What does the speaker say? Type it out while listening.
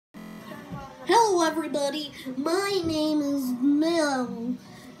Hello everybody, my name is Mel,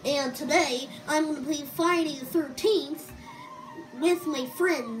 and today I'm going to play Friday the 13th with my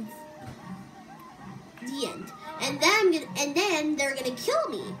friends. The end. And then they're going to kill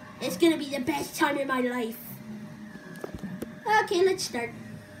me. It's going to be the best time in my life. Okay, let's start.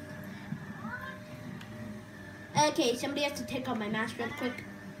 Okay, somebody has to take off my mask real quick.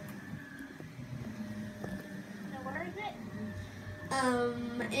 Where is it?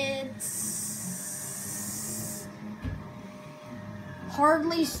 It's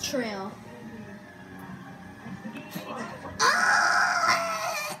Hardley's Trail.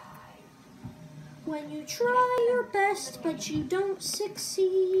 When you try your best, but you don't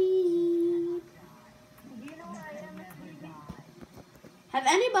succeed. Have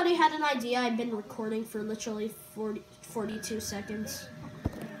anybody had an idea? I've been recording for literally 42 seconds.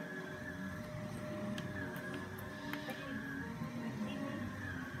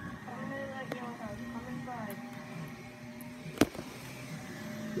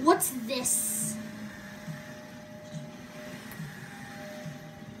 What's this?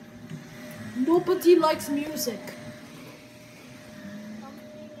 Nobody likes music.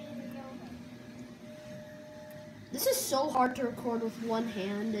 This is so hard to record with one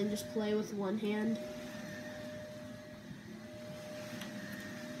hand and just play with one hand.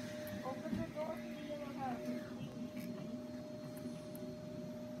 Open the door to the yellow house.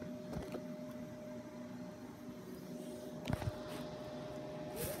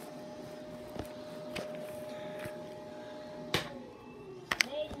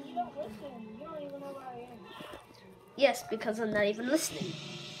 Nathan, you don't listen. You don't even know where I am. Yes, because I'm not even listening.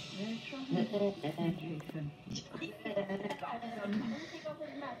 Let me take off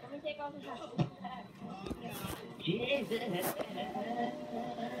his mask. Let me take off his mask.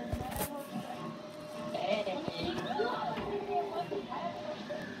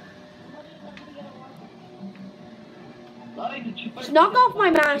 Just knock off my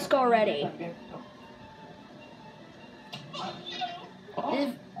mask already.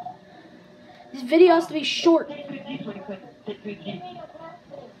 This video has to be short.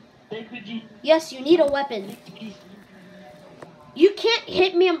 Yes, you need a weapon. You can't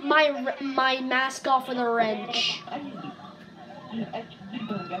hit me my mask off with a wrench.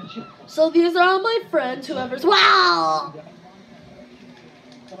 So these are all my friends, whoever's wow.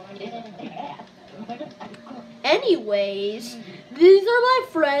 Anyways, these are my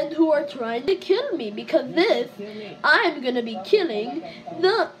friends who are trying to kill me because I'm gonna be killing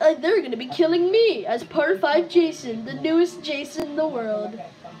they're gonna be killing me as Part 5 Jason, the newest Jason in the world.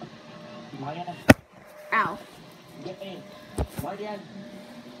 Ow.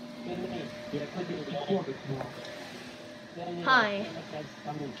 Hi.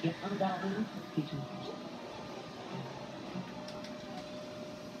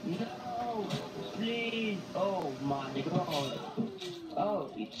 No, please. Oh my god.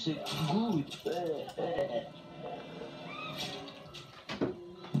 Oh, it's good.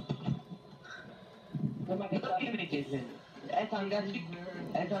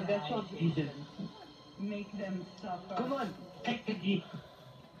 Make them suffer. Come on, take the G.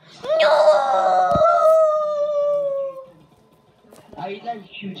 No! I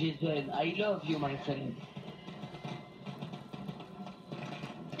like you, Jason. I love you, my friend.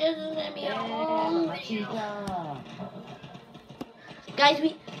 This is gonna be a long video. Cheetah. Guys,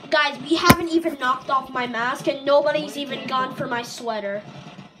 we haven't even knocked off my mask and nobody's even gone for my sweater.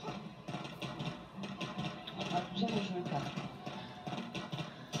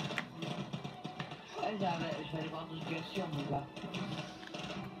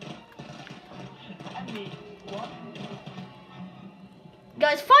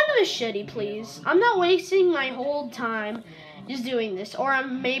 Guys, find a machete, please. I'm not wasting my whole time just doing this, or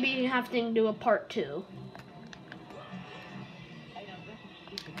I'm maybe having to do a part 2.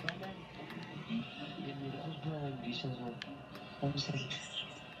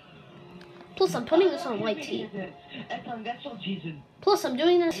 Plus, I'm putting this on white tee. Plus, I'm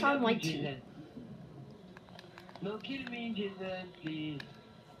doing this on white tee. No, kill me, Jason, please.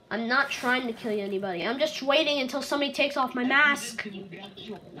 I'm not trying to kill anybody. I'm just waiting until somebody takes off my mask.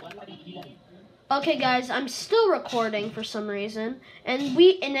 Okay, guys, I'm still recording for some reason, and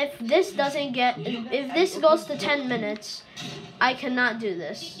if this goes to 10 minutes, I cannot do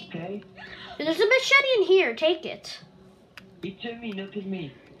this. Okay. There's a machete in here. Take it. It's me, not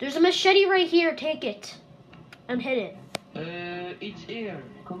me. There's a machete right here. Take it and hit it. It's here.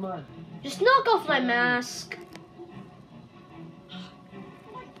 Come on. Just knock off my mask.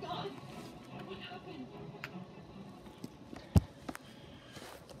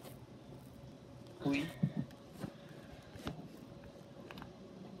 Oui.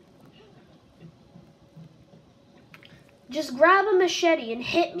 Just grab a machete and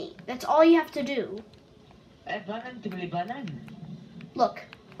hit me. That's all you have to do. Banana, تبغى banana. Look.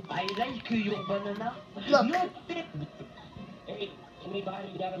 I like your banana. Look. No. Hey,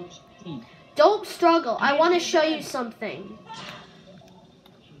 anybody got a machete? Don't struggle. I want to show you something.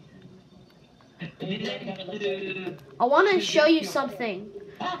 I want to show you something.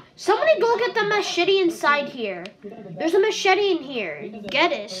 Somebody go get the machete inside here. There's a machete in here.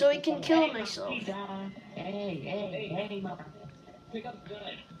 Get it so I can kill myself. Hey, pick up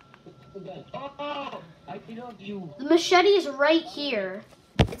the gun. Oh, I love you. The machete is right here.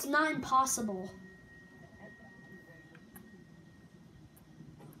 It's not impossible.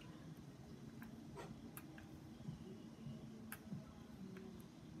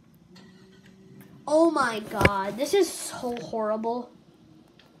 Oh my god, this is so horrible.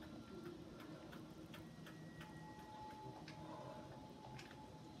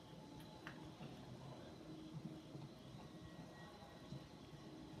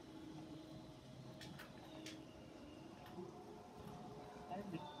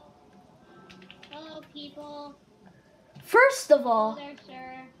 Hello, people. First of all, Hello there,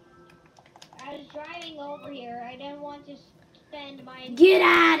 sir. I was driving over here. I didn't want to spend my... get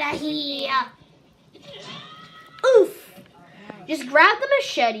out of here. Oof. Just grab the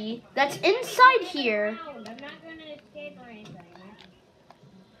machete that's inside here. I'm not going to escape or anything.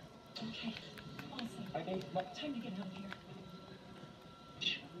 Okay, but time to get out of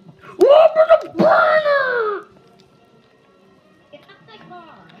here. Open the burner! Get out my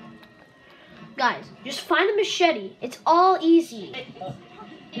car. Guys, just find a machete. It's all easy.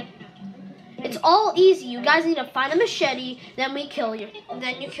 It's all easy. You guys need to find a machete, then we kill you.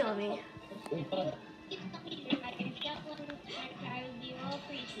 Then you kill me.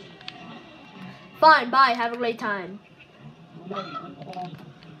 Fine, bye. Have a great time.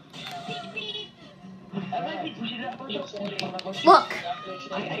 Look.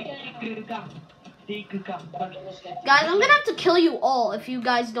 Guys, I'm gonna have to kill you all if you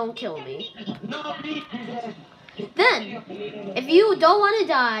guys don't kill me. Then, if you don't want to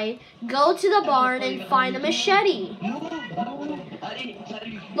die, go to the barn and find a machete.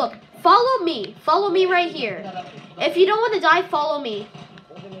 Look, follow me. Follow me right here. If you don't want to die, follow me.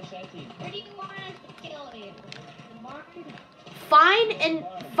 Where do you want us to kill you?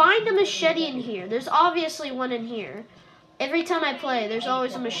 Find a machete in here. There's obviously one in here. Every time I play, there's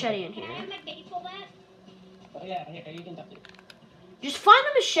always a machete in here. Can I have my baseball bat? Oh yeah, here, you can touch it. Just find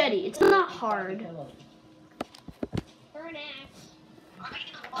a machete. It's not hard. Or an axe?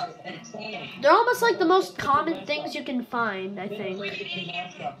 They're almost like the most common things you can find, I think.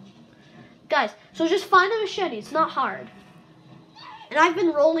 Guys, so just find a machete. It's not hard. And I've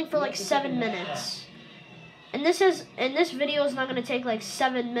been rolling for like 7 minutes. And this video is not gonna take like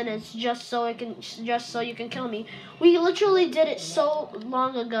 7 minutes just so you can kill me. We literally did it so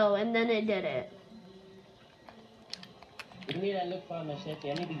long ago, and then it did it. You need to look for a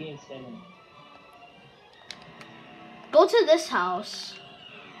machete. I need to get 7. Go to this house.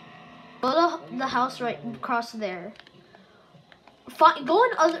 Go to the house right across there. Go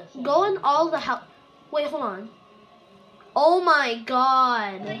in all the house. Wait, hold on. Oh my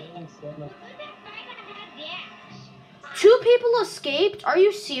god. 2 people escaped? Are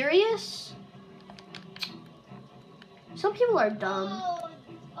you serious? Some people are dumb.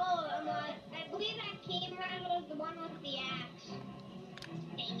 I believe that camera was the one with the axe.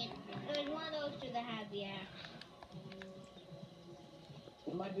 Dang it. It was one of those 2 that had the axe.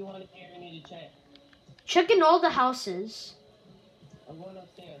 There might be one here. I need to check. Check in all the houses. I'm going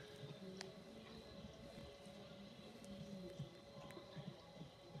upstairs.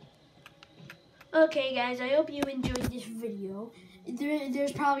 Okay, guys, I hope you enjoyed this video.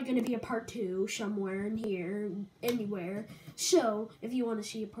 There's probably going to be a part 2 somewhere in here, anywhere. So, if you want to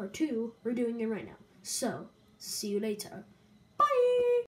see a part 2, we're doing it right now. So, see you later.